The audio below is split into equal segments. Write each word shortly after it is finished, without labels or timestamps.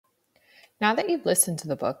Now that you've listened to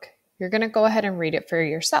the book, you're going to go ahead and read it for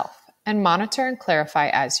yourself and monitor and clarify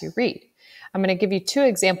as you read. I'm going to give you 2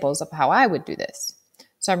 examples of how I would do this.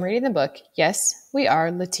 So I'm reading the book, Yes, We Are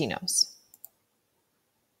Latinos.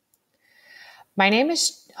 My name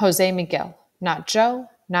is Jose Miguel, not Joe,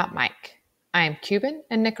 not Mike. I am Cuban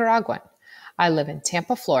and Nicaraguan. I live in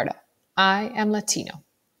Tampa, Florida. I am Latino.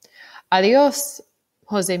 Adios,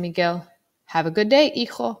 Jose Miguel. Have a good day,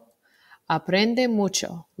 hijo. Aprende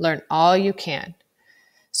mucho. Learn all you can.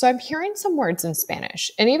 So I'm hearing some words in Spanish,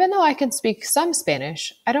 and even though I can speak some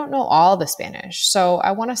Spanish, I don't know all the Spanish. So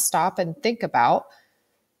I want to stop and think about,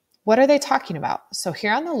 what are they talking about? So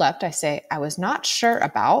here on the left, I say, I was not sure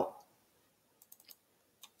about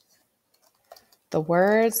the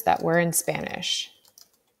words that were in Spanish.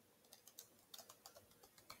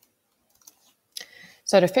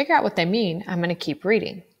 So to figure out what they mean, I'm going to keep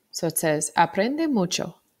reading. So it says, aprende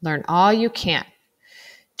mucho, learn all you can,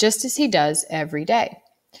 just as he does every day.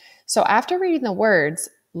 So after reading the words,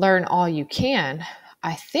 learn all you can,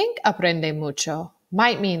 I think aprende mucho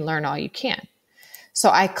might mean learn all you can. So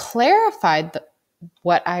I clarified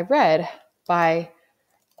what I read by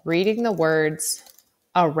reading the words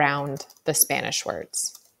around the Spanish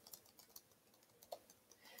words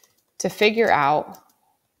to figure out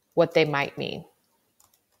what they might mean.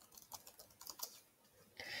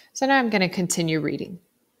 So now I'm going to continue reading.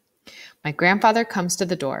 My grandfather comes to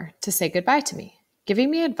the door to say goodbye to me,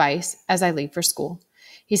 giving me advice as I leave for school.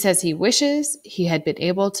 He says he wishes he had been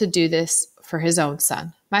able to do this for his own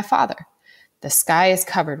son, my father. The sky is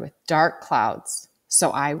covered with dark clouds,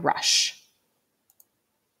 so I rush.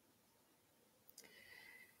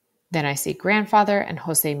 Then I see grandfather and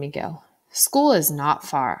Jose Miguel. School is not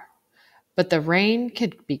far, but the rain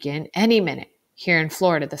could begin any minute. Here in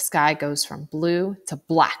Florida, the sky goes from blue to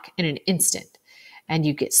black in an instant, and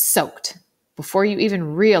you get soaked before you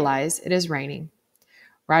even realize it is raining.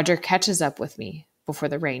 Roger catches up with me before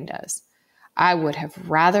the rain does. I would have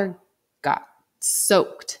rather got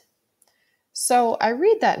soaked. So I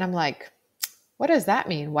read that and I'm like, what does that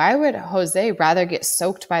mean? Why would Jose rather get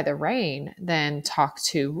soaked by the rain than talk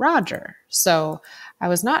to Roger? So I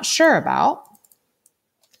was not sure about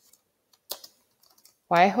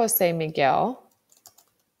why Jose Miguel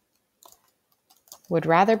would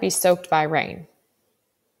rather be soaked by rain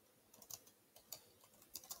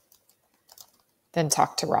than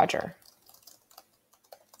talk to Roger.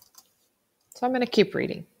 So I'm going to keep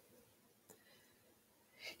reading.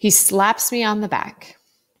 He slaps me on the back,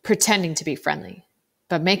 pretending to be friendly,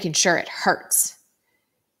 but making sure it hurts.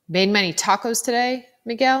 Made many tacos today,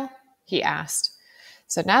 Miguel? He asked.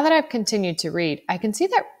 So now that I've continued to read, I can see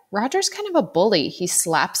that Roger's kind of a bully. He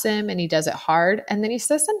slaps him and he does it hard, and then he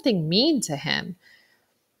says something mean to him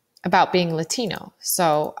about being Latino.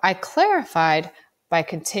 So I clarified by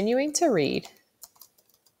continuing to read.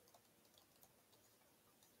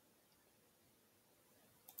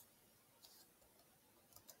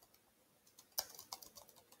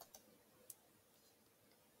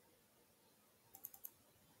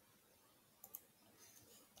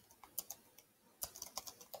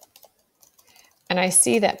 And I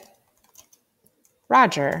see that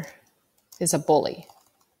Roger is a bully.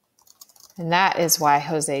 And that is why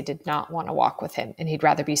Jose did not want to walk with him, and he'd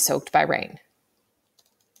rather be soaked by rain.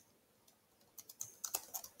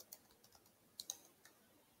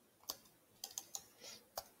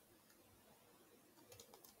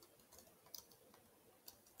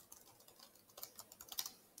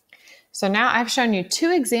 So now I've shown you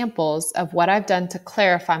 2 examples of what I've done to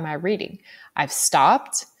clarify my reading. I've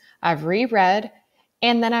stopped, I've reread,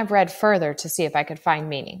 and then I've read further to see if I could find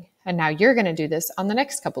meaning. And now you're going to do this on the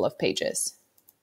next couple of pages.